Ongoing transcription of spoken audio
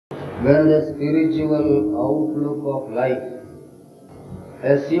When the spiritual outlook of life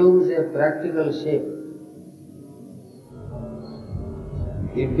assumes a practical shape,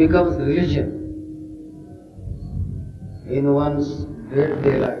 it becomes religion in one's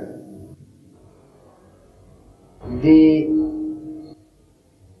day-to-day life. The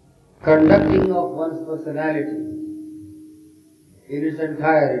conducting of one's personality in its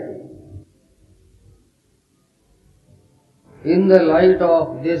entirety in the light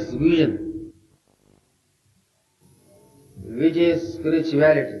of this vision, which is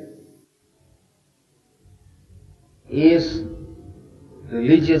spirituality, is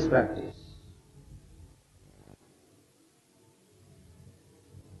religious practice.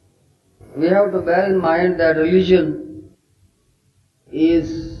 We have to bear in mind that religion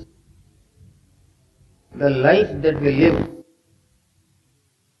is the life that we live,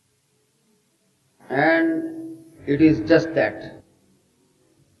 and it is just that.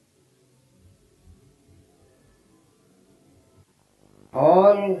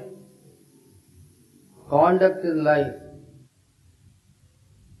 All conduct in life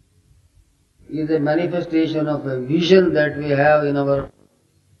is a manifestation of a vision that we have in our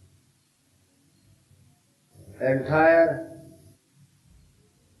entire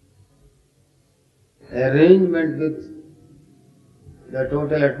arrangement with the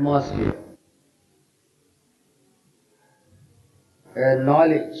total atmosphere. A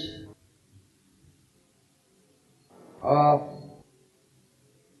knowledge of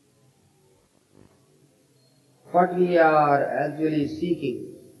what we are actually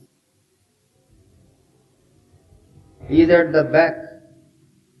seeking is at the back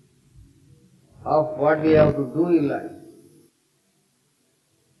of what we have to do in life.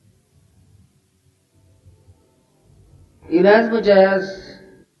 Inasmuch as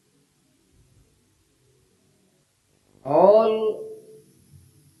all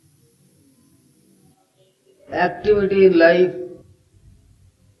activity in life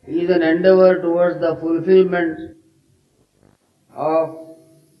is an endeavor towards the fulfillment of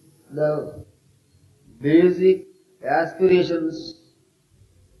the basic aspirations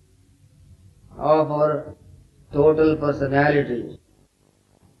of our total personality,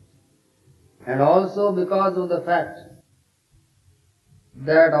 and also because of the fact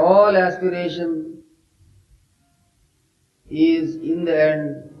that all aspiration is in the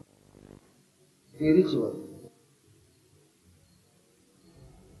end spiritual.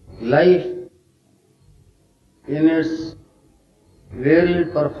 Life in its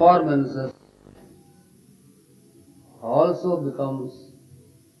varied performances also becomes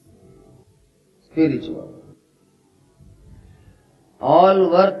spiritual. All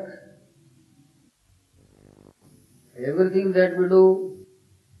work, everything that we do,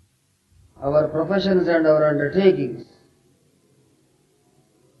 our professions and our undertakings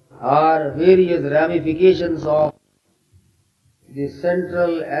are various ramifications of the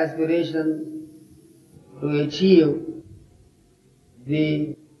central aspiration to achieve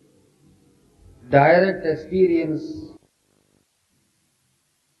the direct experience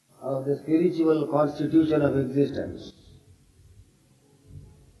of the spiritual constitution of existence.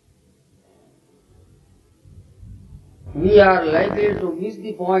 We are likely to miss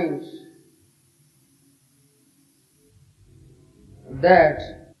the point that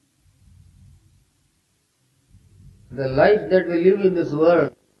the life that we live in this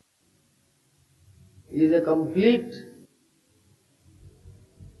world is a complete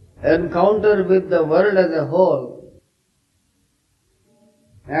encounter with the world as a whole,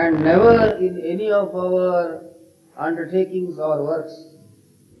 and never in any of our undertakings or works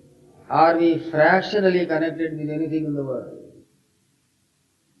are we fractionally connected with anything in the world.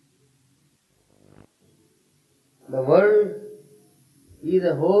 The world is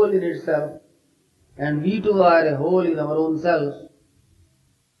a whole in itself, and we too are a whole in our own self.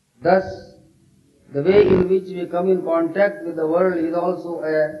 Thus, the way in which we come in contact with the world is also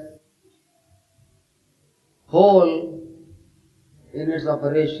a whole in its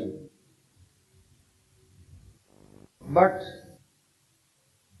operation. But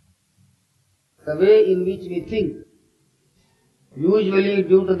the way in which we think, usually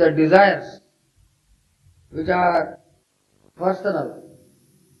due to the desires which are personal,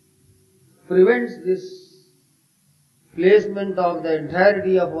 prevents this placement of the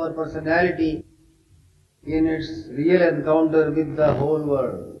entirety of our personality in its real encounter with the whole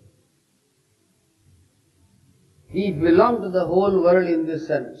world. We belong to the whole world in this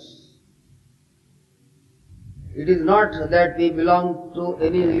sense. It is not that we belong to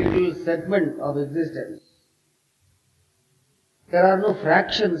any little segment of existence. There are no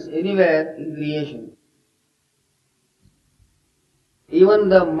fractions anywhere in creation. Even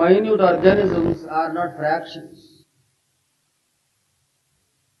the minute organisms are not fractions.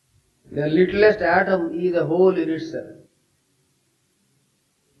 The littlest atom is a whole in itself.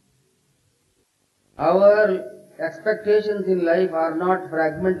 Our expectations in life are not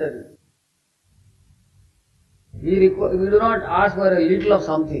fragmentary. We do not ask for a little of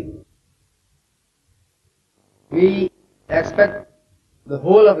something. We expect the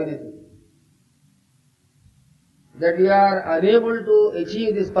whole of anything. That we are unable to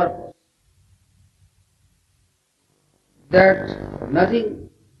achieve this purpose. That nothing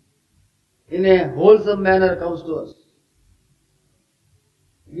in a wholesome manner comes to us.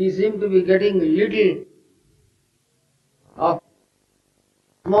 We seem to be getting little of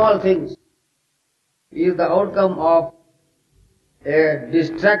small things is the outcome of a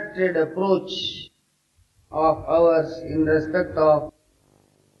distracted approach of ours in respect of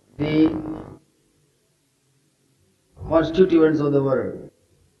the constituents of the world.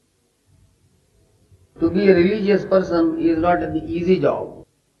 To be a religious person is not an easy job,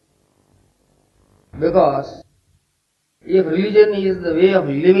 because if religion is the way of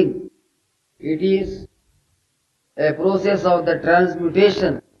living, it is a process of the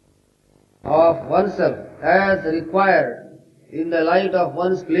transmutation of oneself as required in the light of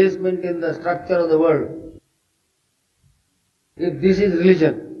one's placement in the structure of the world. If this is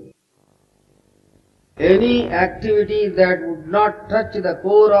religion, any activity that would not touch the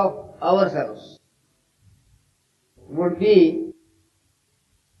core of ourselves would be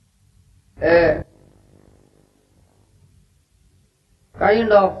a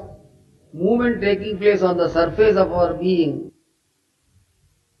kind of movement taking place on the surface of our being,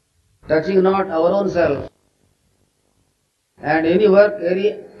 touching not our own self, and any work,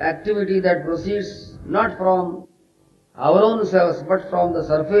 any activity that proceeds not from our own selves but from the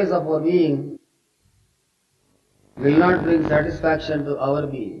surface of our being will not bring satisfaction to our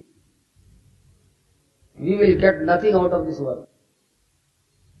being. We will get nothing out of this work,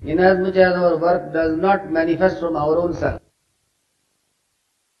 inasmuch as our work does not manifest from our own self.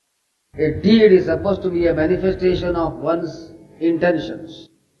 A deed is supposed to be a manifestation of one's intentions.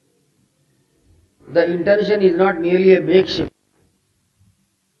 The intention is not merely a makeshift.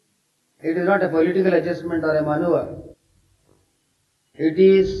 It is not a political adjustment or a maneuver. It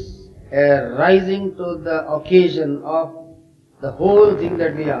is a rising to the occasion of the whole thing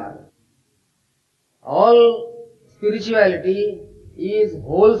that we are. All spirituality is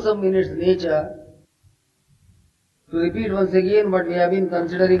wholesome in its nature. To repeat once again what we have been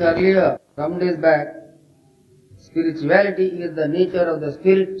considering earlier, some days back, spirituality is the nature of the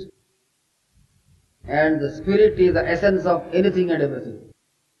spirit, and the spirit is the essence of anything and everything.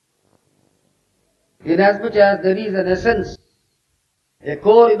 Inasmuch as there is an essence, a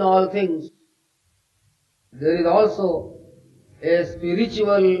core in all things, there is also a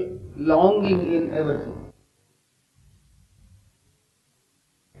spiritual longing in everything.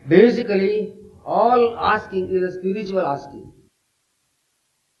 Basically, all asking is a spiritual asking.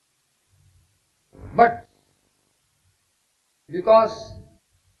 But because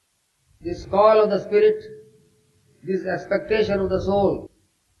this call of the spirit, this expectation of the soul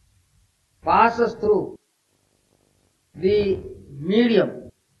passes through the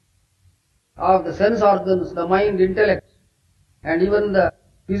medium of the sense organs, the mind, intellect, and even the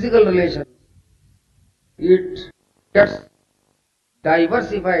physical relations, it gets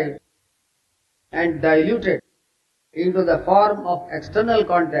diversified and diluted into the form of external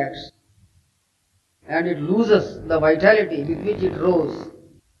contacts, and it loses the vitality with which it rose.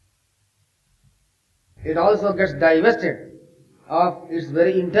 It also gets divested of its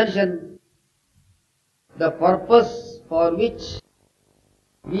very intention. The purpose for which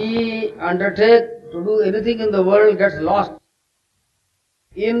we undertake to do anything in the world gets lost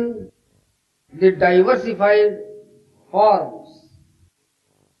in the diversified forms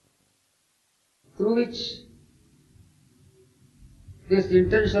through which this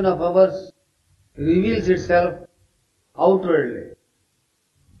intention of ours reveals itself outwardly.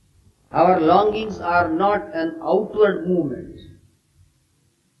 Our longings are not an outward movement.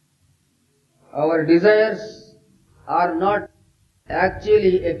 Our desires are not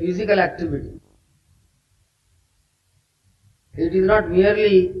actually a physical activity. It is not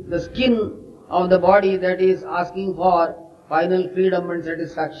merely the skin of the body that is asking for final freedom and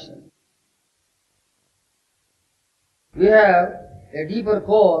satisfaction. We have a deeper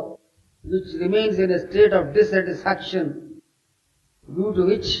core which remains in a state of dissatisfaction, due to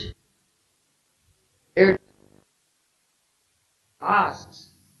which it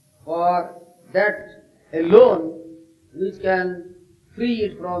asks for that alone which can free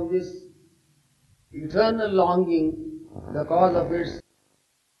it from this eternal longing, the cause of its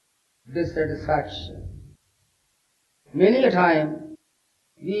dissatisfaction. Many a time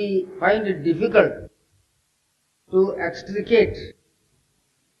we find it difficult to extricate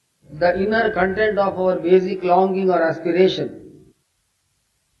the inner content of our basic longing or aspiration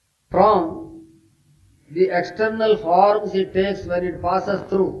from the external forms it takes when it passes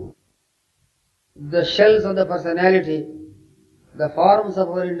through the shells of the personality, the forms of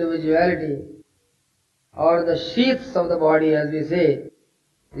our individuality, or the sheaths of the body, as we say,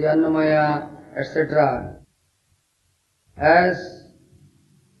 the Annamaya, etc. As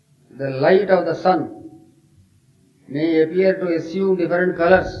the light of the sun may appear to assume different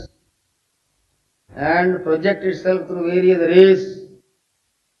colors and project itself through various rays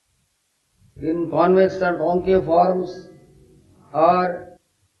in convex and concave forms or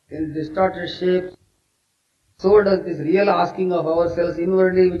in distorted shapes, so does this real asking of ourselves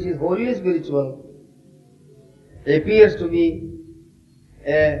inwardly, which is wholly spiritual, appears to be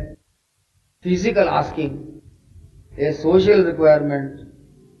a physical asking, a social requirement,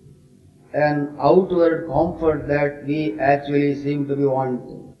 an outward comfort that we actually seem to be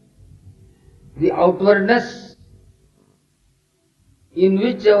wanting. The outwardness in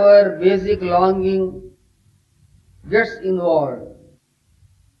which our basic longing gets involved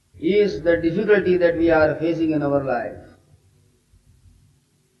is the difficulty that we are facing in our life.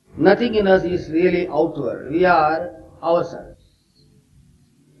 Nothing in us is really outward. We are ourselves.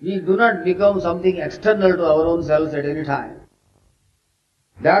 We do not become something external to our own selves at any time.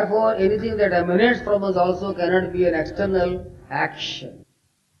 Therefore, anything that emanates from us also cannot be an external action.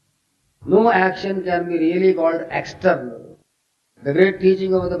 No action can be really called external. The great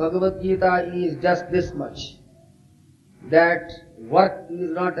teaching of the Bhagavad Gita is just this much, that work is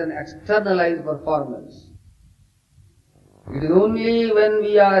not an externalized performance. It is only when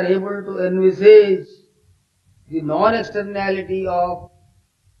we are able to envisage the non-externality of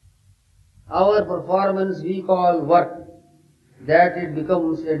our performance we call work, that it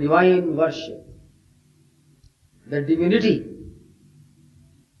becomes a divine worship. The divinity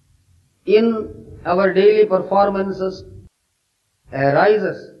in our daily performances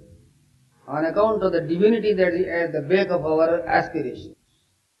arises on account of the divinity that is at the back of our aspirations.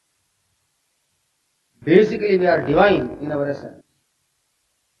 Basically, we are divine in our essence.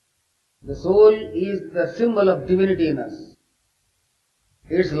 The soul is the symbol of divinity in us.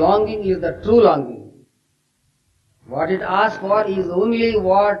 Its longing is the true longing. What it asks for is only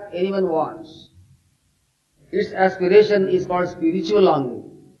what anyone wants. Its aspiration is called spiritual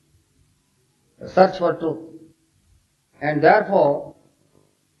longing, the search for truth. And therefore,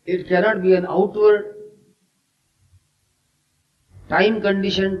 it cannot be an outward,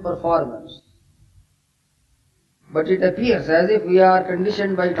 time-conditioned performance. But it appears as if we are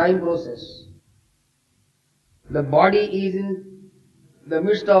conditioned by time process. The body is in the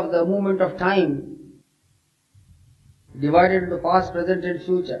midst of the movement of time, divided into past, present and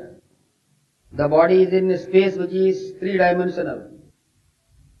future. The body is in a space which is three-dimensional.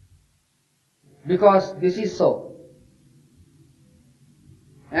 Because this is so,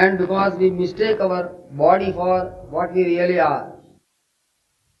 and because we mistake our body for what we really are,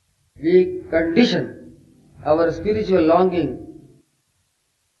 we condition our spiritual longing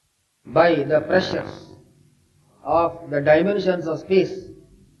by the pressures of the dimensions of space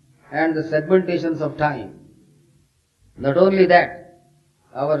and the segmentations of time. Not only that,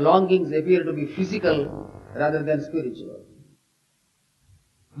 our longings appear to be physical rather than spiritual.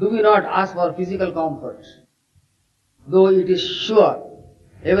 Do we not ask for physical comfort? Though it is sure,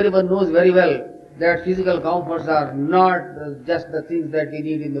 everyone knows very well that physical comforts are not just the things that we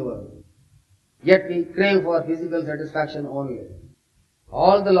need in the world. Yet we crave for physical satisfaction only.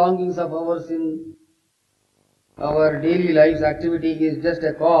 All the longings of ours in our daily life's activity is just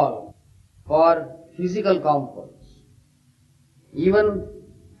a call for physical comforts. Even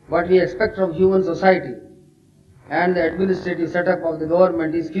what we expect from human society and the administrative setup of the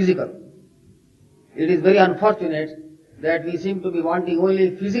government is physical. It is very unfortunate that we seem to be wanting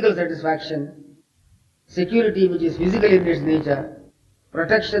only physical satisfaction, security which is physical in its nature,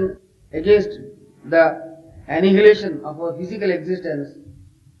 protection against the annihilation of our physical existence,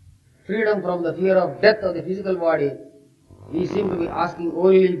 freedom from the fear of death of the physical body. We seem to be asking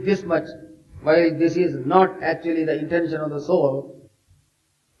only this much, while this is not actually the intention of the soul.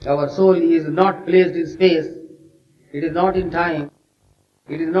 Our soul is not placed in space, it is not in time,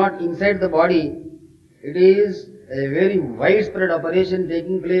 it is not inside the body, it is a very widespread operation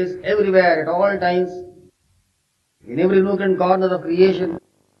taking place everywhere at all times, in every nook and corner of creation.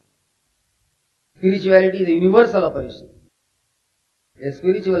 Spirituality is a universal operation. A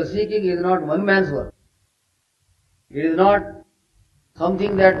spiritual seeking is not one man's work. It is not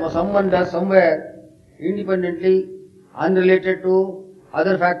something that someone does somewhere independently, unrelated to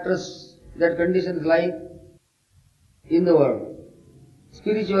other factors that conditions life in the world.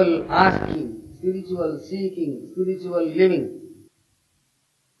 Spiritual asking, spiritual seeking, spiritual living.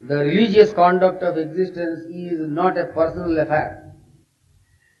 The religious conduct of existence is not a personal affair.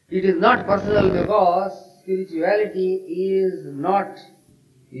 It is not personal because spirituality is not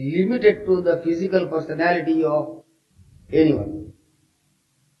limited to the physical personality of anyone.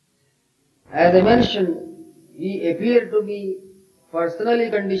 As I mentioned, we appear to be personally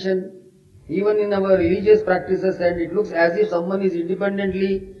conditioned even in our religious practices, and it looks as if someone is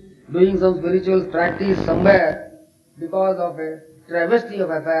independently doing some spiritual practice somewhere because of a travesty of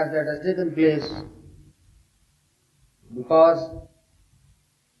affairs that has taken place, because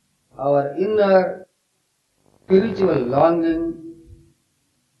our inner spiritual longing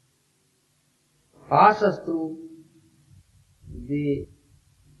passes through the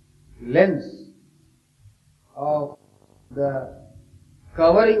lens of the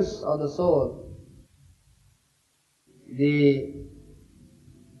coverings of the soul, the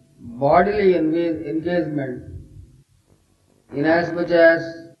bodily engagement, inasmuch as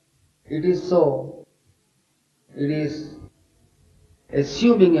it is so, it is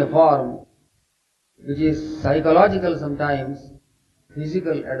assuming a form which is psychological sometimes,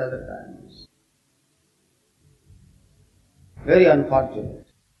 physical at other times. Very unfortunate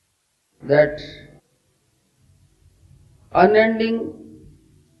that unending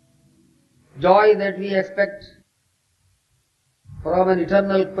joy that we expect from an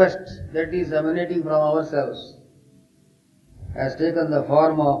eternal quest that is emanating from ourselves has taken the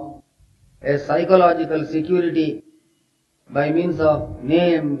form of a psychological security by means of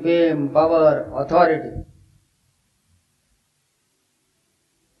name, fame, power, authority,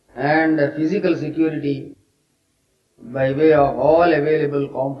 and a physical security by way of all available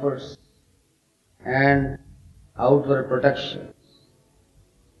comforts and outward protections.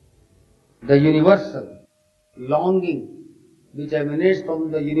 The universal longing which emanates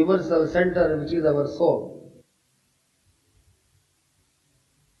from the universal center which is our soul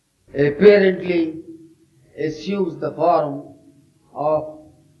apparently assumes the form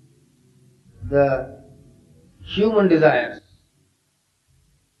of the human desires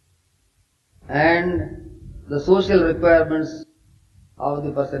and the social requirements of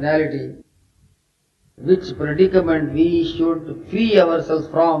the personality, which predicament we should free ourselves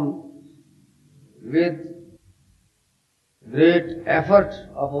from with great effort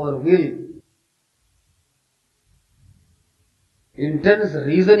of our will, intense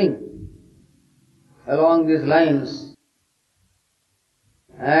reasoning along these lines,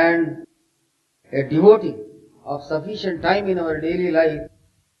 and a devoting of sufficient time in our daily life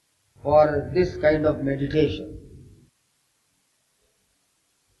for this kind of meditation.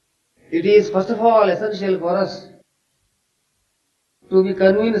 It is first of all essential for us to be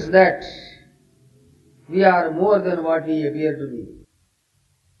convinced that we are more than what we appear to be.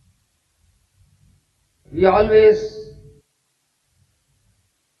 We always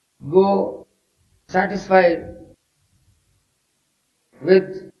go satisfied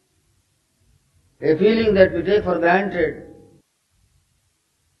with a feeling that we take for granted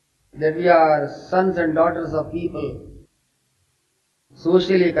that we are sons and daughters of people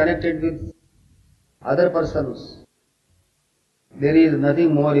socially connected with other persons. There is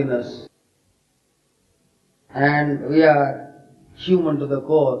nothing more in us, and we are human to the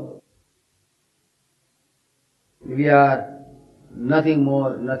core. We are nothing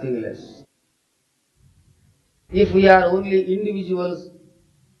more, nothing less. If we are only individuals,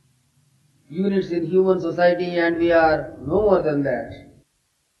 units in human society, and we are no more than that,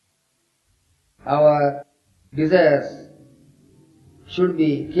 our desires should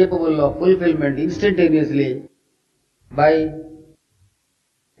be capable of fulfillment instantaneously by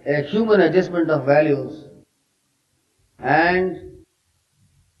a human adjustment of values and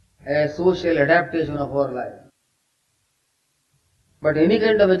a social adaptation of our life. But any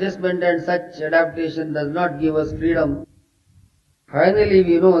kind of adjustment and such adaptation does not give us freedom. Finally,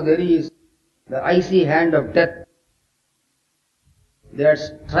 we know there is the icy hand of death that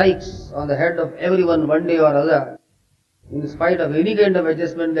strikes on the head of everyone one day or other, in spite of any kind of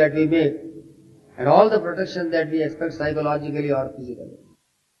adjustment that we make and all the protection that we expect psychologically or physically.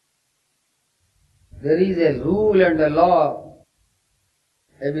 There is a rule and a law,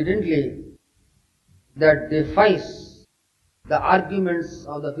 evidently, that defies the arguments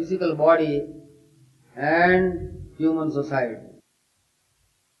of the physical body and human society.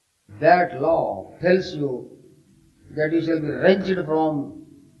 That law tells you that you shall be wrenched from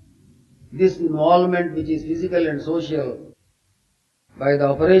this involvement which is physical and social by the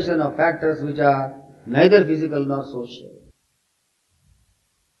operation of factors which are neither physical nor social.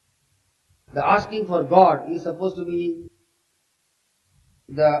 The asking for God is supposed to be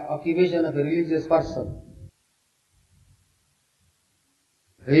the occupation of a religious person.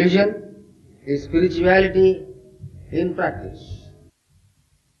 Religion is spirituality in practice.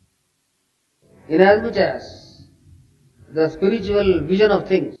 Inasmuch as the spiritual vision of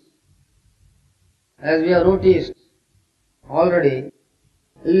things, as we have noticed already,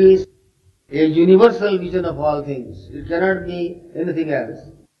 is a universal vision of all things. It cannot be anything else.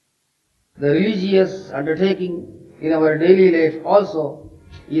 The religious undertaking in our daily life also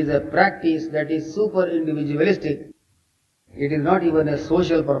is a practice that is super individualistic. It is not even a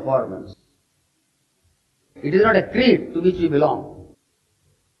social performance. It is not a creed to which we belong.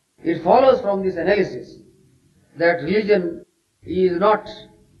 It follows from this analysis that religion is not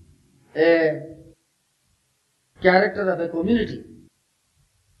a character of a community.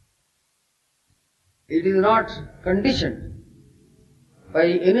 It is not conditioned by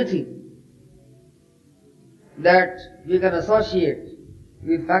anything that we can associate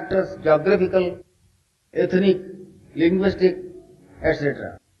with factors geographical, ethnic, linguistic,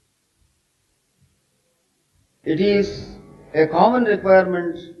 etc. It is a common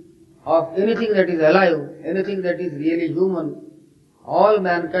requirement of anything that is alive, anything that is really human. All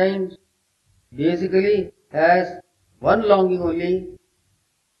mankind basically has one longing only: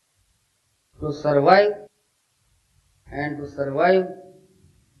 to survive, and to survive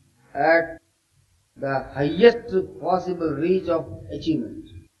at the highest possible reach of achievement.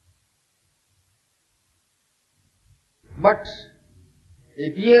 But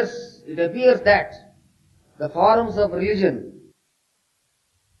it appears that the forms of religion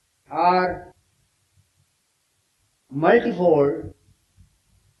are multifold.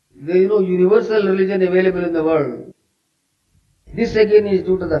 There is no universal religion available in the world. This again is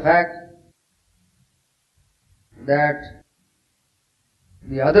due to the fact that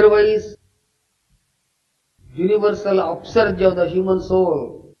the otherwise universal upsurge of the human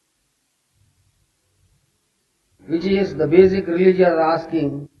soul, which is the basic religious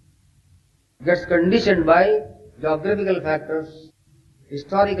asking, gets conditioned by geographical factors,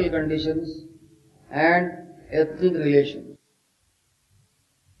 historical conditions, and ethnic relations.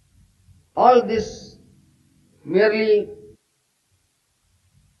 All this merely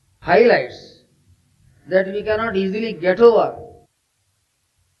highlights that we cannot easily get over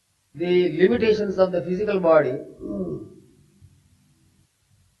the limitations of the physical body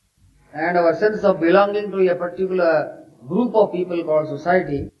and our sense of belonging to a particular group of people called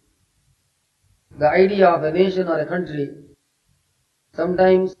society, the idea of a nation or a country,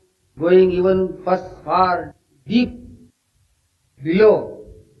 sometimes going even far deep below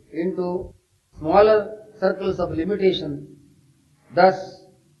into smaller circles of limitation, thus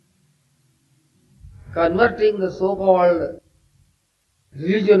converting the so-called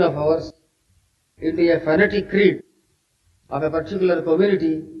religion of ours into a fanatic creed of a particular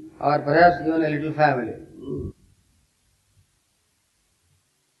community or perhaps even a little family.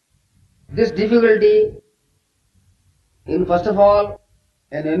 This difficulty in, first of all,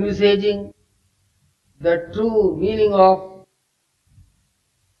 in envisaging the true meaning of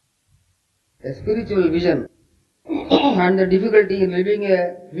a spiritual vision and the difficulty in living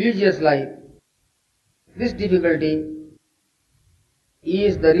a religious life, this difficulty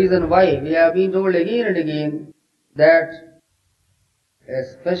is the reason why we have been told again and again that a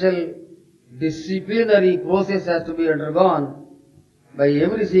special disciplinary process has to be undergone by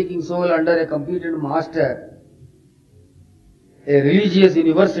every seeking soul under a competent master, a religious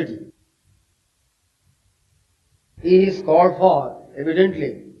university. He is called for,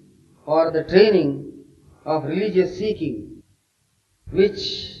 evidently, for the training of religious seeking,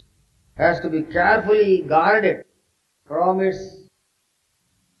 which has to be carefully guarded from its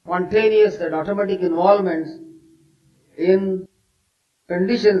spontaneous and automatic involvements in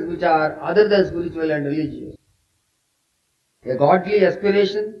conditions which are other than spiritual and religious. A godly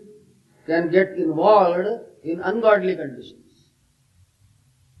aspiration can get involved in ungodly conditions,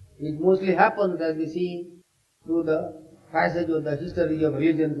 which mostly happens as we see through the passage of the history of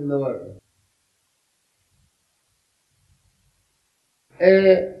religions in the world.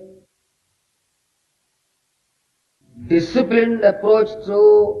 A disciplined approach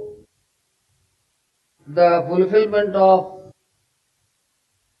to the fulfillment of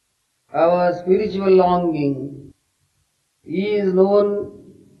our spiritual longing is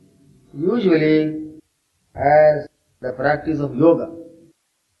known usually as the practice of yoga.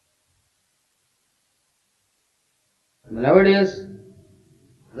 Nowadays,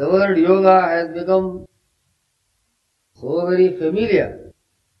 the word yoga has become so very familiar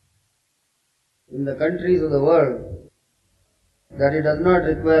in the countries of the world that it does not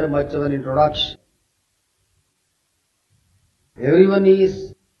require much of an introduction. Everyone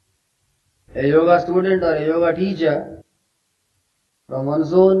is a yoga student or a yoga teacher from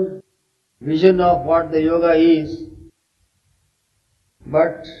one's own vision of what the yoga is,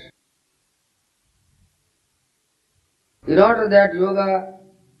 but in order that yoga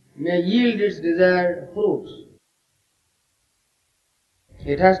may yield its desired fruit,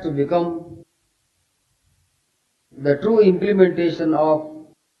 it has to become the true implementation of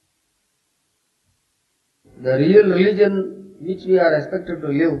the real religion which we are expected to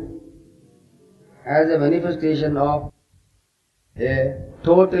live as a manifestation of a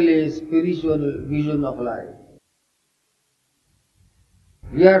totally spiritual vision of life.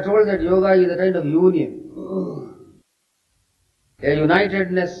 We are told that yoga is a kind of union, a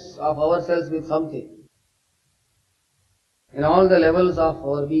unitedness of ourselves with something in all the levels of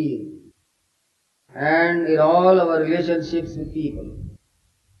our being and in all our relationships with people.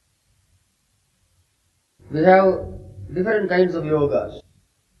 We have different kinds of yogas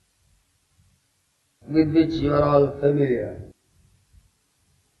with which you are all familiar.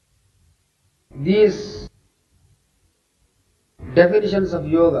 These definitions of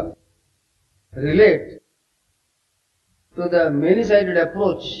yoga relate to the many-sided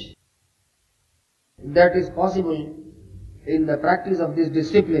approach that is possible in the practice of this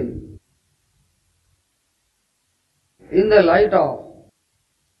discipline in the light of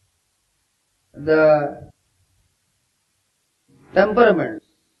the temperaments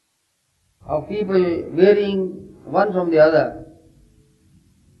of people varying one from the other,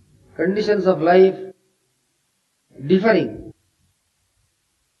 conditions of life differing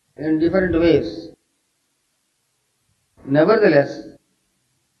in different ways. Nevertheless,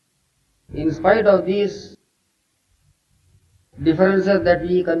 in spite of these differences that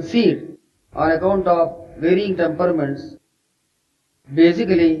we concede on account of varying temperaments,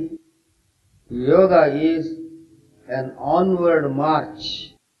 basically yoga is an onward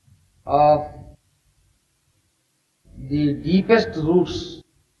march of the deepest roots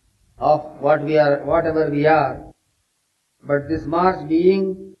of whatever we are, but this march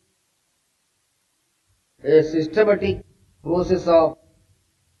being a systematic process of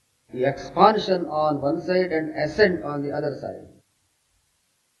the expansion on one side and ascent on the other side.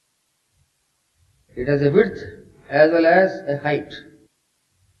 It has a width as well as a height.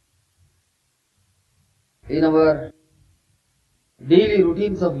 In our daily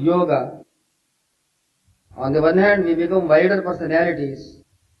routines of yoga, on the one hand we become wider personalities,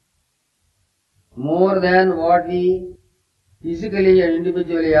 more than what we physically and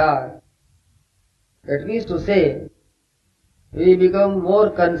individually are. That means to say, we become more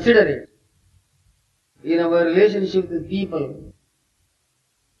considerate in our relationship with people.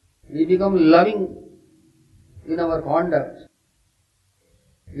 We become loving in our conduct.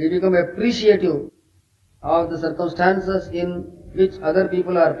 We become appreciative of the circumstances in which other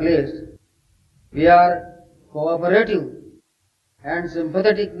people are placed. We are cooperative and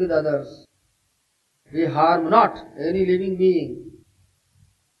sympathetic with others. We harm not any living being.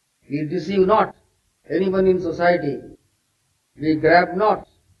 We deceive not anyone in society. We grab not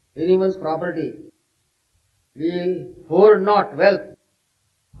anyone's property. We hoard not wealth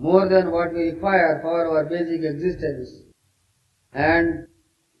more than what we require for our basic existence. And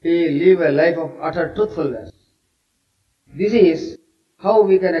we live a life of utter truthfulness. This is how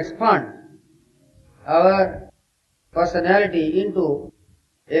we can expand our personality into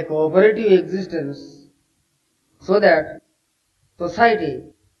a cooperative existence, so that society,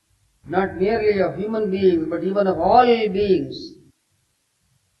 not merely of human beings but even of all beings,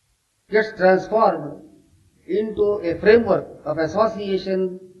 gets transformed into a framework of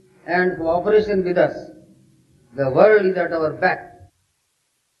association and cooperation with us. The world is at our back.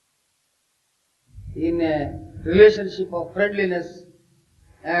 In a relationship of friendliness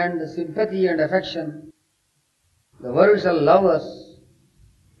and sympathy and affection, the world shall love us.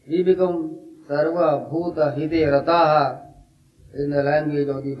 We become sarva bhuta hite rataha in the language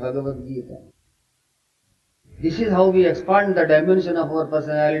of the Bhagavad Gita. This is how we expand the dimension of our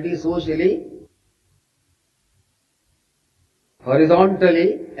personality socially,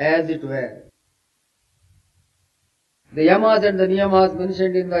 horizontally, as it were. The yamas and the niyamas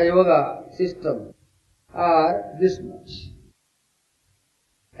mentioned in the yoga system are this much: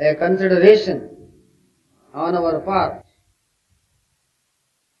 a consideration on our part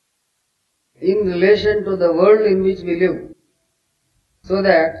in relation to the world in which we live, so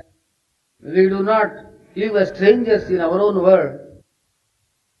that we do not live as strangers in our own world,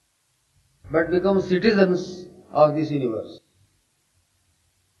 but become citizens of this universe.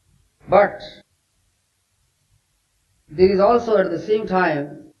 But there is also at the same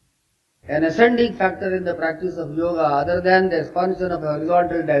time an ascending factor in the practice of yoga other than the expansion of a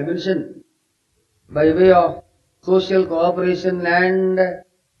horizontal dimension by way of social cooperation and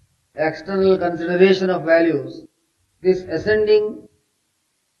external consideration of values. This ascending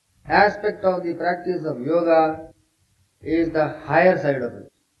aspect of the practice of yoga is the higher side of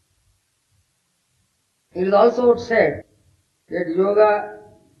it. It is also said that yoga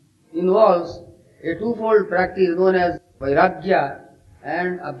involves a twofold practice known as vairagya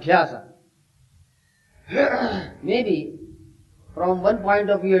and abhyasa. Maybe from one point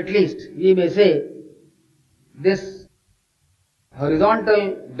of view at least we may say this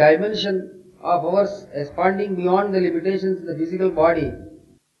horizontal dimension of ours expanding beyond the limitations of the physical body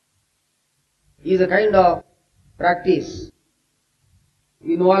is a kind of practice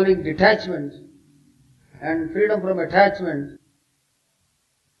involving detachment and freedom from attachment,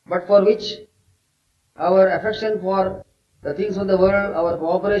 but for which our affection for the things of the world, our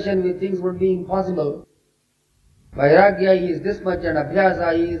cooperation with things would be impossible. Vairagya is this much and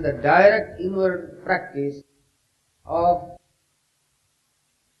abhyasa is the direct inward practice of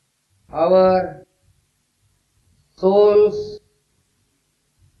our soul's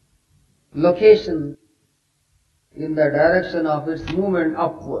location in the direction of its movement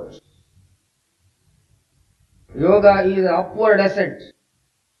upwards. Yoga is an upward ascent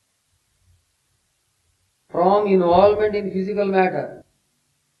from involvement in physical matter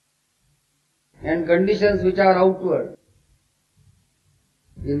and conditions which are outward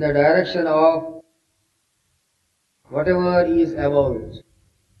in the direction of whatever is above it,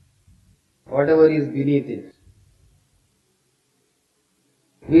 whatever is beneath it.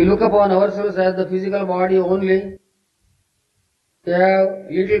 We look upon ourselves as the physical body only. We have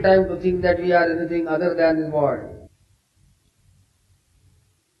little time to think that we are anything other than this body.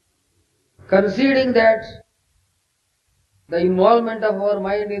 Conceding that the involvement of our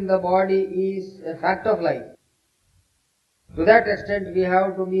mind in the body is a fact of life, to that extent we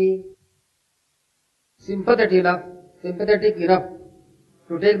have to be sympathetic enough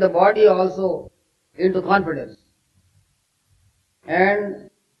to take the body also into confidence and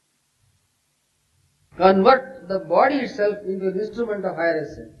convert the body itself into an instrument of higher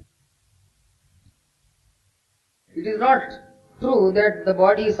ascent. It is not true that the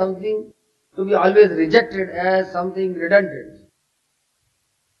body is something to be always rejected as something redundant.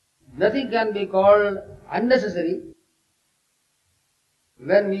 Nothing can be called unnecessary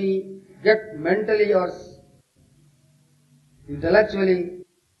when we get mentally or intellectually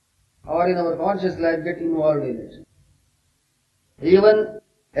or in our conscious life get involved in it. Even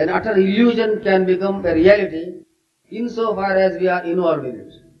an utter illusion can become a reality insofar as we are involved in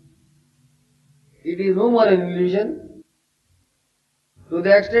it. It is no more an illusion. To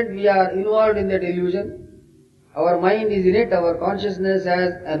the extent we are involved in that illusion, our mind is in it, our consciousness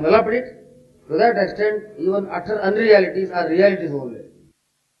has enveloped it. To that extent, even utter unrealities are realities only.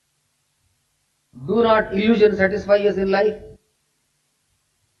 Do not illusions satisfy us in life?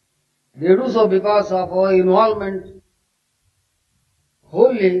 They do so because of our involvement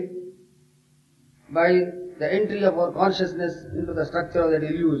wholly by the entry of our consciousness into the structure of that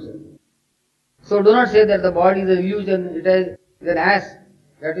illusion. So do not say that the body is an illusion, it is an ass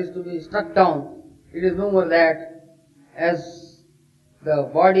that is to be struck down. It is no more that, as the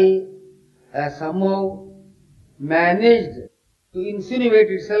body has somehow managed to insinuate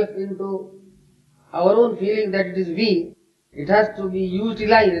itself into our own feeling that it is we, it has to be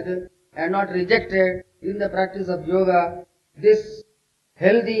utilized and not rejected in the practice of yoga. This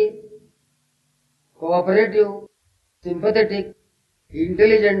healthy, cooperative, sympathetic,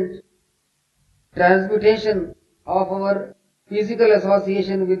 intelligent transmutation of our physical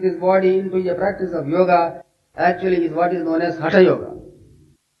association with this body into a practice of yoga actually is what is known as Hatha Yoga.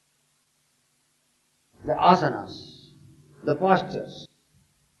 The asanas, the postures,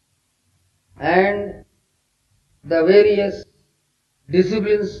 and the various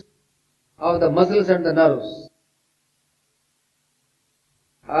disciplines of the muscles and the nerves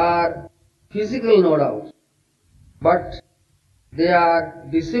are physical, no doubt, but they are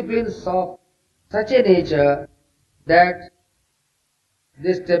disciplines of such a nature that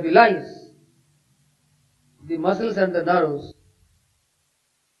they stabilize the muscles and the nerves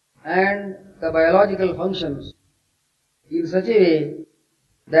and the biological functions in such a way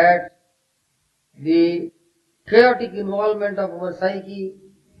that the chaotic involvement of our psyche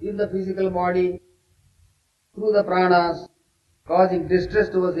in the physical body through the pranas causing distress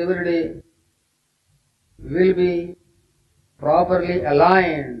to us every day will be properly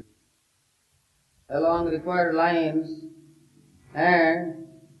aligned along required lines, and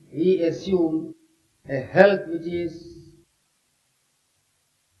we assume a health which is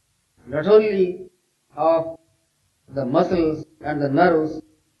not only of the muscles and the nerves,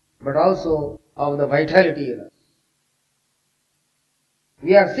 but also of the vitality in us.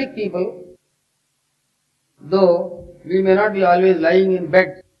 We are sick people, though we may not be always lying in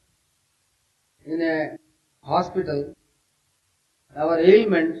bed in a hospital. Our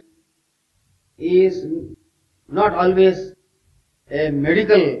ailment is not always a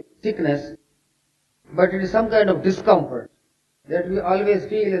medical sickness, but it is some kind of discomfort that we always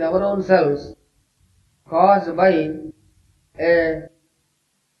feel in our own selves, caused by a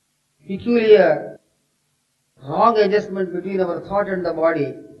peculiar wrong adjustment between our thought and the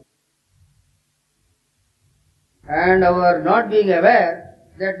body, and our not being aware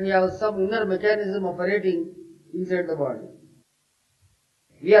that we have some inner mechanism operating inside the body.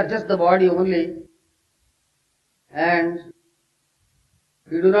 We are just the body only, and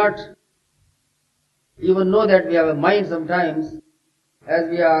we do not even know that we have a mind sometimes, as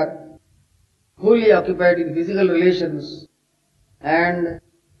we are wholly occupied in physical relations and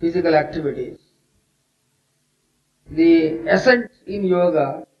physical activities. The ascent in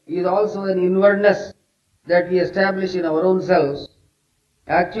yoga is also an inwardness that we establish in our own selves.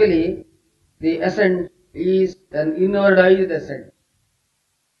 Actually, the ascent is an inwardized ascent.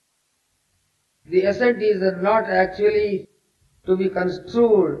 The ascent is not actually to be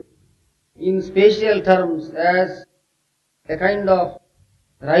construed in spatial terms as a kind of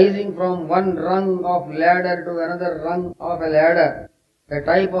rising from one rung of ladder to another rung of a ladder, a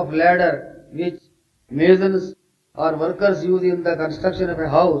type of ladder which masons or workers use in the construction of a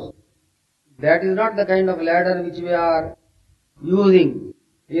house. That is not the kind of ladder which we are using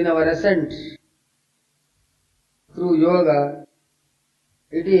in our ascent through yoga.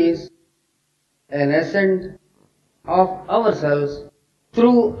 It is an ascent of ourselves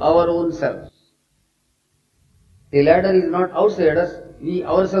through our own selves. The ladder is not outside us, we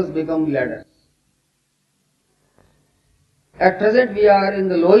ourselves become ladders. At present we are in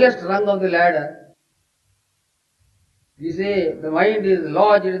the lowest rung of the ladder. We say the mind is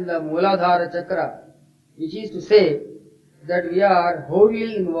lodged in the Muladhara Chakra, which is to say that we are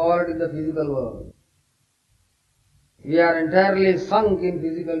wholly involved in the physical world. We are entirely sunk in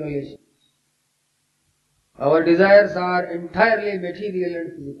physical relations. Our desires are entirely material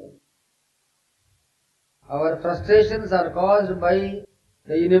and physical. Our frustrations are caused by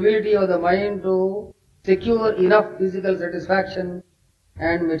the inability of the mind to secure enough physical satisfaction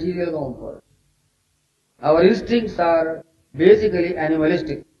and material comfort. Our instincts are basically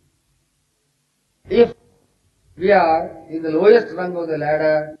animalistic. If we are in the lowest rung of the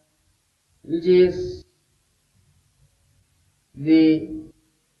ladder, which is the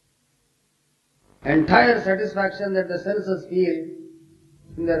entire satisfaction that the senses feel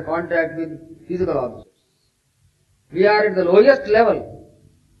in their contact with physical objects, we are at the lowest level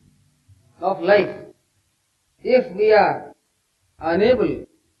of life. If we are unable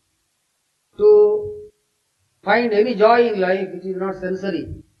to find any joy in life which is not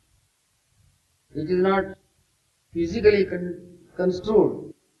sensory, which is not physically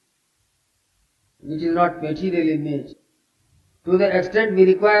construed, which is not material in nature, to the extent we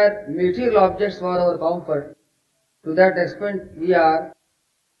require material objects for our comfort, to that extent we are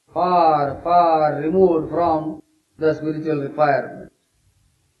far, far removed from the spiritual requirement.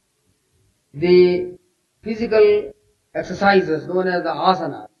 The physical exercises known as the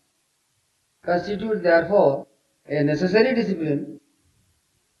asanas constitute therefore a necessary discipline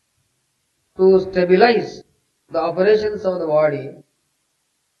to stabilize the operations of the body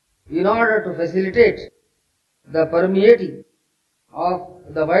in order to facilitate the permeating of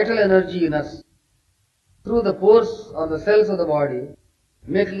the vital energy in us through the pores or the cells of the body,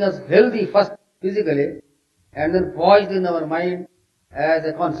 making us healthy first physically and then poised in our mind as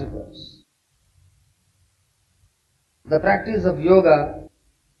a consequence. The practice of yoga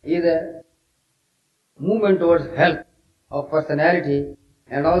is a movement towards health of personality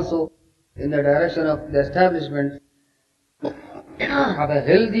and also in the direction of the establishment of a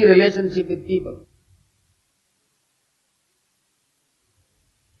healthy relationship with people.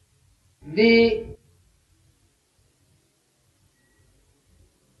 The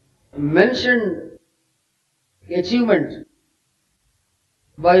mentioned achievement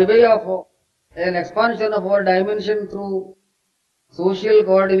by way of an expansion of our dimension through social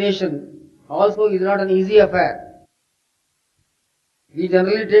coordination also is not an easy affair. We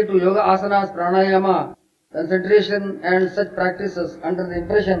generally take to yoga asanas, pranayama, concentration and such practices under the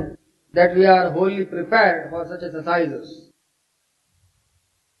impression that we are wholly prepared for such exercises.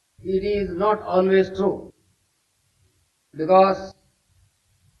 it is not always true, because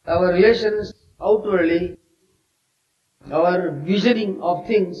our relations outwardly, our visioning of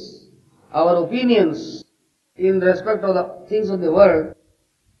things, our opinions in respect of the things of the world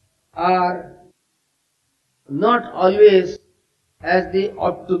are not always as they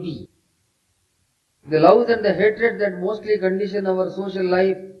ought to be. The love and the hatred that mostly condition our social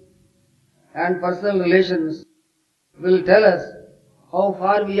life and personal relations will tell us how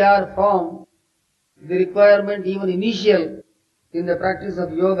far we are from the requirement, even initial, in the practice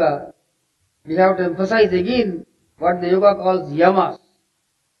of yoga. We have to emphasize again what the yoga calls yamas,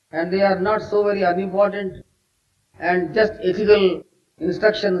 and they are not so very unimportant and just ethical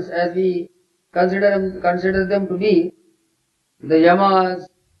instructions as we consider them to be. The yamas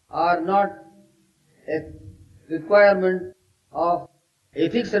are not a requirement of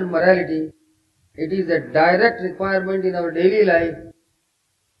ethics and morality. It is a direct requirement in our daily life,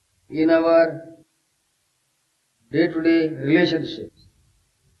 in our day-to-day relationships.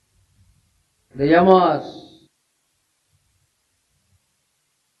 The yamas,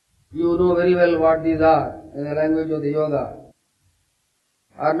 you know very well what these are in the language of the yoga,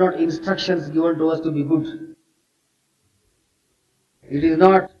 are not instructions given to us to be good. It is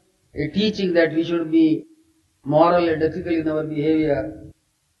not a teaching that we should be moral and ethical in our behavior,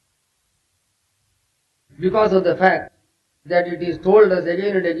 because of the fact that it is told us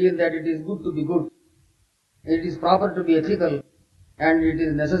again and again that it is good to be good, it is proper to be ethical, and it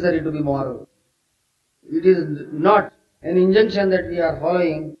is necessary to be moral. It is not an injunction that we are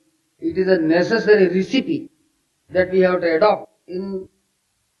following, it is a necessary recipe that we have to adopt in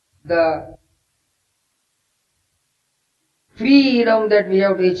the freedom that we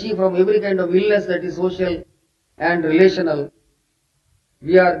have to achieve from every kind of illness that is social and relational.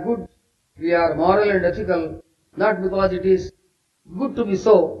 We are good, we are moral and ethical, not because it is good to be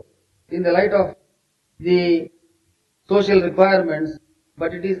so in the light of the social requirements,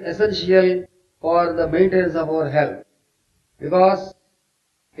 but it is essential for the maintenance of our health. Because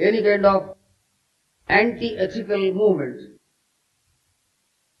any kind of anti-ethical movement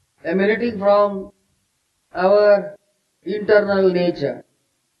emanating from our internal nature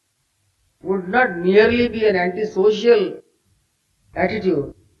would not merely be an anti-social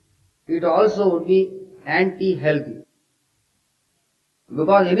attitude, it also would be anti-healthy.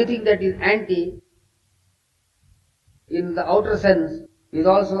 Because anything that is anti in the outer sense is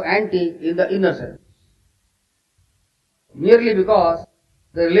also anti in the inner sense. Merely because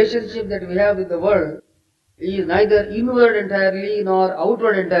the relationship that we have with the world is neither inward entirely nor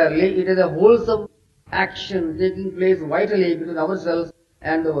outward entirely, it is a wholesome action taking place vitally between ourselves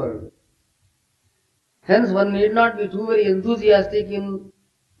and the world. Hence one need not be too very enthusiastic in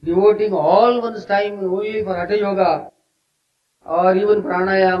devoting all one's time only for Hatha Yoga or even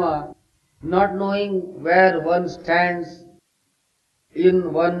Pranayama, not knowing where one stands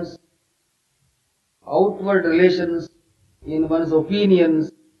in one's outward relations, in one's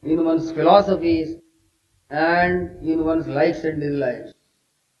opinions, in one's philosophies, and in one's likes and dislikes.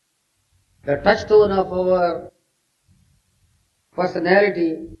 The touchstone of our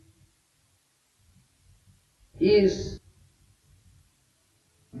personality is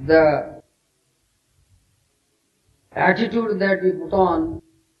the attitude that we put on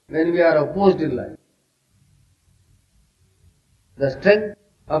when we are opposed in life. The strength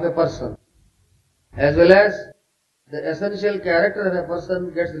of a person as well as the essential character of a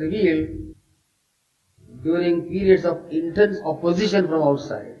person gets revealed during periods of intense opposition from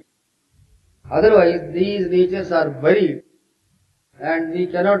outside. Otherwise, these natures are buried and we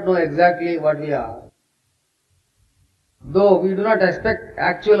cannot know exactly what we are. Though we do not expect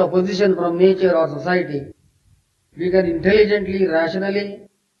actual opposition from nature or society, we can intelligently, rationally,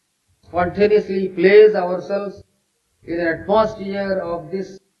 spontaneously place ourselves in an atmosphere of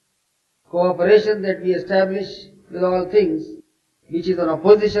this cooperation that we establish with all things, which is an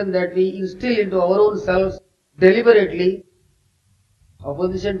opposition that we instill into our own selves deliberately,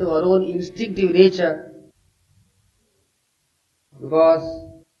 opposition to our own instinctive nature. Because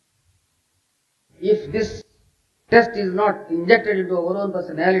if this test is not injected into our own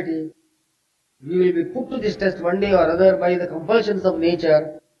personality, we will be put to this test one day or other by the compulsions of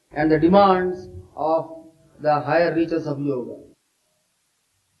nature and the demands of the higher reaches of yoga.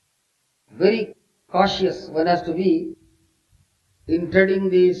 Very cautious one has to be in treading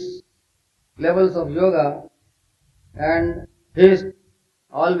these levels of yoga, and haste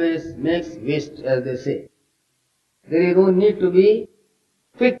always makes waste, as they say. There is no need to be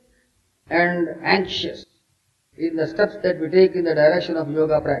quick and anxious in the steps that we take in the direction of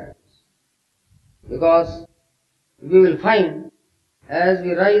yoga practice, because we will find as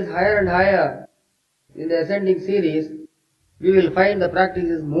we rise higher and higher in the ascending series, we will find the practice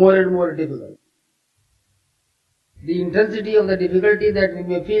is more and more difficult. The intensity of the difficulty that we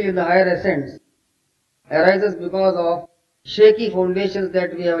may feel in the higher ascents arises because of shaky foundations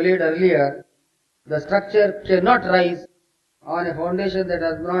that we have laid earlier. The structure cannot rise on a foundation that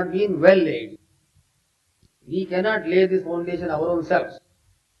has not been well laid. We cannot lay this foundation our own selves.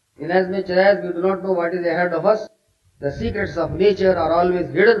 Inasmuch as we do not know what is ahead of us, the secrets of nature are always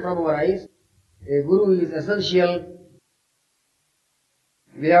hidden from our eyes. A guru is essential.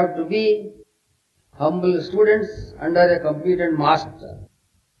 We have to be humble students under a competent master.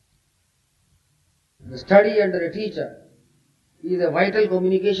 The study under a teacher is a vital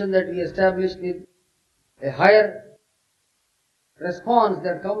communication that we establish with a higher response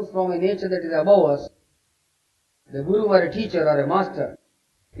that comes from a nature that is above us. The guru or a teacher or a master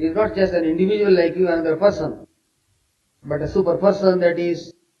is not just an individual like you, another person, but a super person that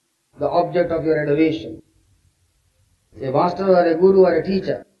is the object of your adoration. A master or a guru or a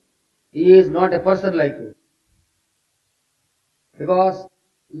teacher, he is not a person like you. Because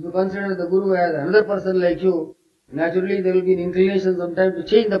if you consider the guru as another person like you, naturally there will be an inclination sometimes to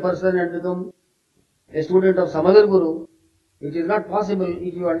change the person and become a student of some other guru, which is not possible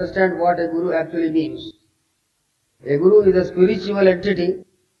if you understand what a guru actually means. A guru is a spiritual entity,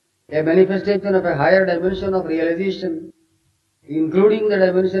 a manifestation of a higher dimension of realization, including the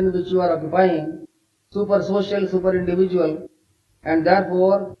dimension which you are occupying, super social, super individual, and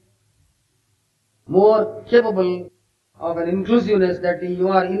therefore more capable of an inclusiveness that you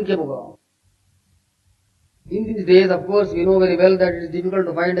are incapable of. In these days, of course, we know very well that it is difficult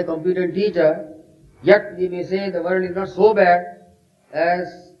to find a competent teacher, yet we may say the world is not so bad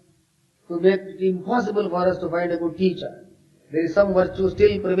as to make it impossible for us to find a good teacher. There is some virtue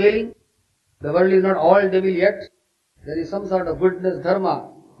still prevailing. The world is not all devil yet. There is some sort of goodness,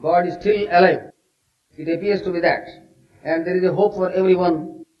 dharma. God is still alive. It appears to be that. And there is a hope for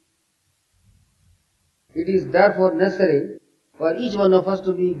everyone. It is therefore necessary for each one of us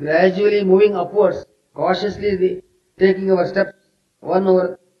to be gradually moving upwards, cautiously taking our steps one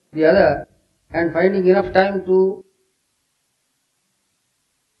over the other and finding enough time to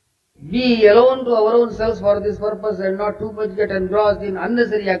be alone to our own selves for this purpose and not too much get engrossed in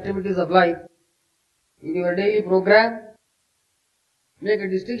unnecessary activities of life. In your daily program, make a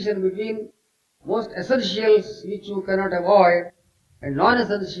distinction between most essentials which you cannot avoid and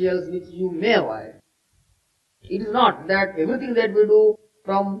non-essentials which you may avoid. It is not that everything that we do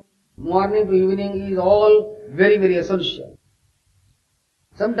from morning to evening is all very, very essential.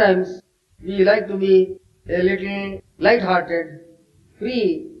 Sometimes we like to be a little light-hearted,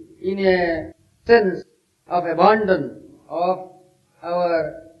 free in a sense of abandon of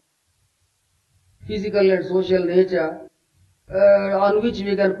our physical and social nature, on which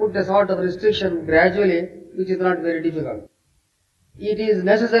we can put a sort of restriction gradually, which is not very difficult. It is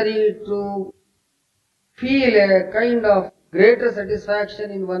necessary to feel a kind of greater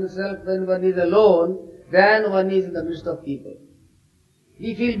satisfaction in oneself when one is alone than one is in the midst of people.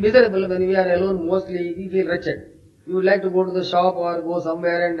 We feel miserable when we are alone mostly, we feel wretched. We would like to go to the shop or go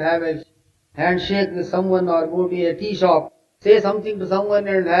somewhere and have a handshake with someone or go to a tea shop, say something to someone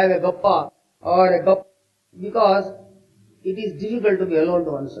and have a gappa or a gup, because it is difficult to be alone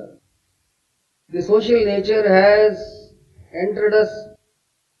to oneself. The social nature has entered us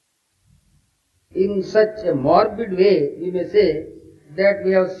in such a morbid way, we may say, that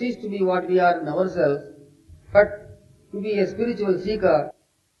we have ceased to be what we are in ourselves, but to be a spiritual seeker,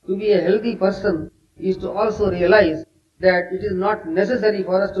 to be a healthy person, is to also realize that it is not necessary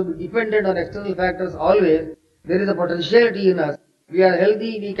for us to be dependent on external factors always. There is a potentiality in us. We are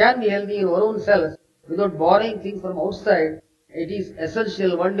healthy, we can be healthy in our own selves without borrowing things from outside. It is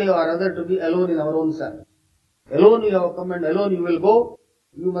essential one day or other to be alone in our own self. Alone you have come and alone you will go.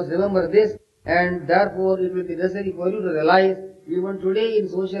 You must remember this, and therefore it will be necessary for you to realize, even today in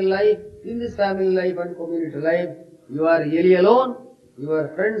social life, in this family life and community life, you are really alone.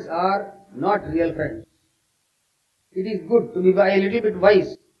 Your friends are not real friends. It is good to be a little bit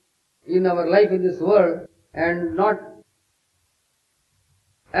wise in our life in this world and not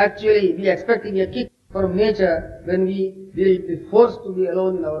actually be expecting a kick from nature when we will be forced to be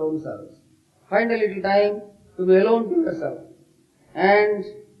alone in our own selves. Find a little time to be alone to yourself and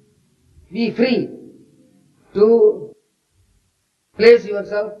be free to place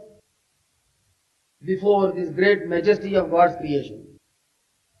yourself before this great majesty of God's creation.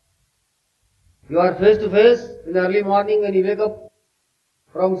 You are face to face in the early morning when you wake up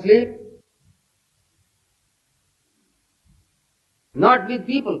from sleep, not with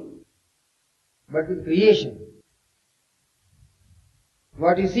people, but with creation.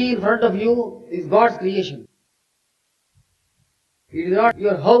 What you see in front of you is God's creation. It is not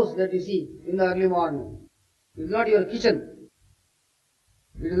your house that you see in the early morning. It is not your kitchen.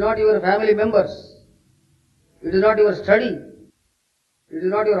 It is not your family members. It is not your study. It is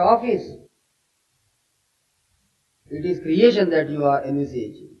not your office. It is creation that you are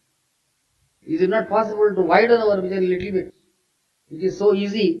envisaging. Is it not possible to widen our vision a little bit? It is so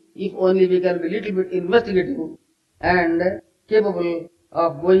easy if only we can be a little bit investigative and capable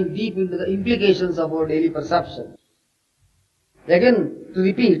of going deep into the implications of our daily perception. Again, to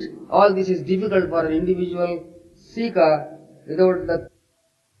repeat, all this is difficult for an individual seeker without the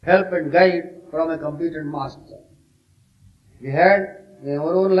help and guide from a competent master. We had in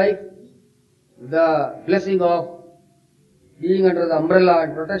our own life the blessing of being under the umbrella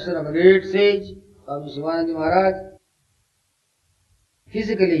and protection of a great sage, Swami Krishnananda Maharaj.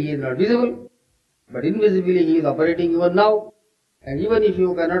 Physically he is not visible, but invisibly he is operating even now. And even if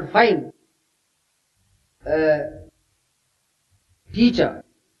you cannot find a teacher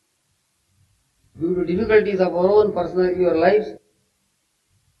due to difficulties of our own personal lives,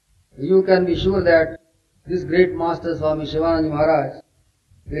 you can be sure that this great master Swami Krishnananda Maharaj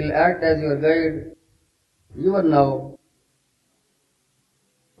will act as your guide even now,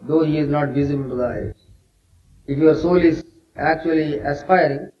 though he is not visible to the eyes. If your soul is actually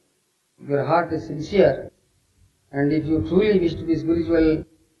aspiring, if your heart is sincere, and if you truly wish to be spiritual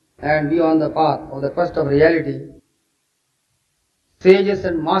and be on the path of the quest of reality, sages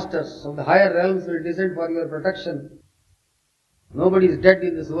and masters of the higher realms will descend for your protection. Nobody is dead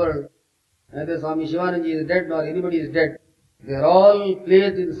in this world. Neither Swami Shivananda is dead nor anybody is dead. They are all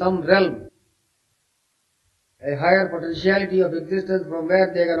placed in some realm, a higher potentiality of existence from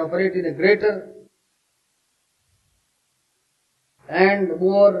where they can operate in a greater and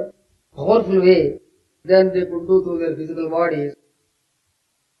more powerful way than they could do through their physical bodies.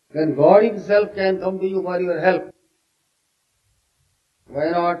 When God Himself can come to you for your help,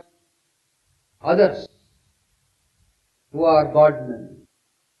 why not others who are God-men?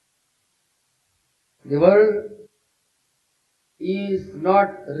 The world is not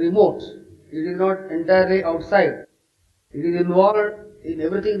remote. It is not entirely outside. It is involved in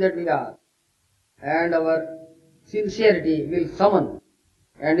everything that we are. And our sincerity will summon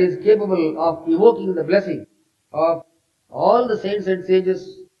and is capable of evoking the blessing of all the saints and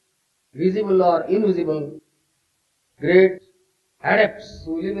sages, visible or invisible, great adepts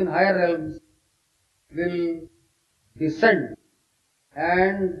who live in higher realms will descend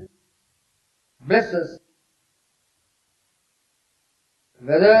and bless us,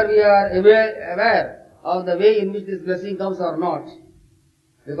 whether we are aware of the way in which this blessing comes or not,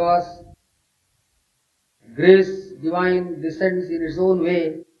 because grace divine descends in its own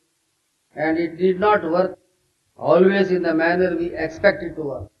way and it did not work always in the manner we expect it to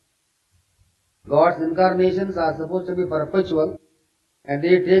work. God's incarnations are supposed to be perpetual and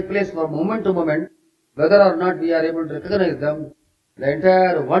they take place from moment to moment, whether or not we are able to recognize them. The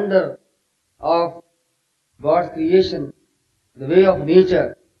entire wonder of God's creation, the way of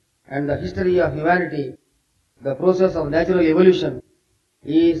nature and the history of humanity, the process of natural evolution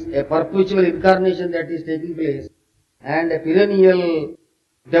is a perpetual incarnation that is taking place and a perennial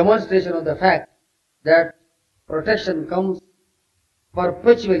demonstration of the fact that protection comes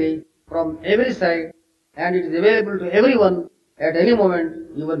perpetually from every side and it is available to everyone at any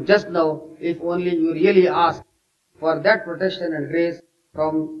moment, even just now, if only you really ask for that protection and grace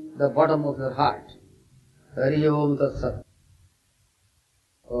from the bottom of your heart. Hari Om Tat Sat.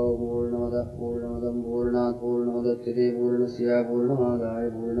 Purnamada Purnamadam Purnat Purnamadatyate Purnasya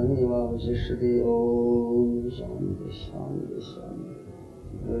Purnamadaya Purnamevavashishyate. Om Shanti Shanti Shanti.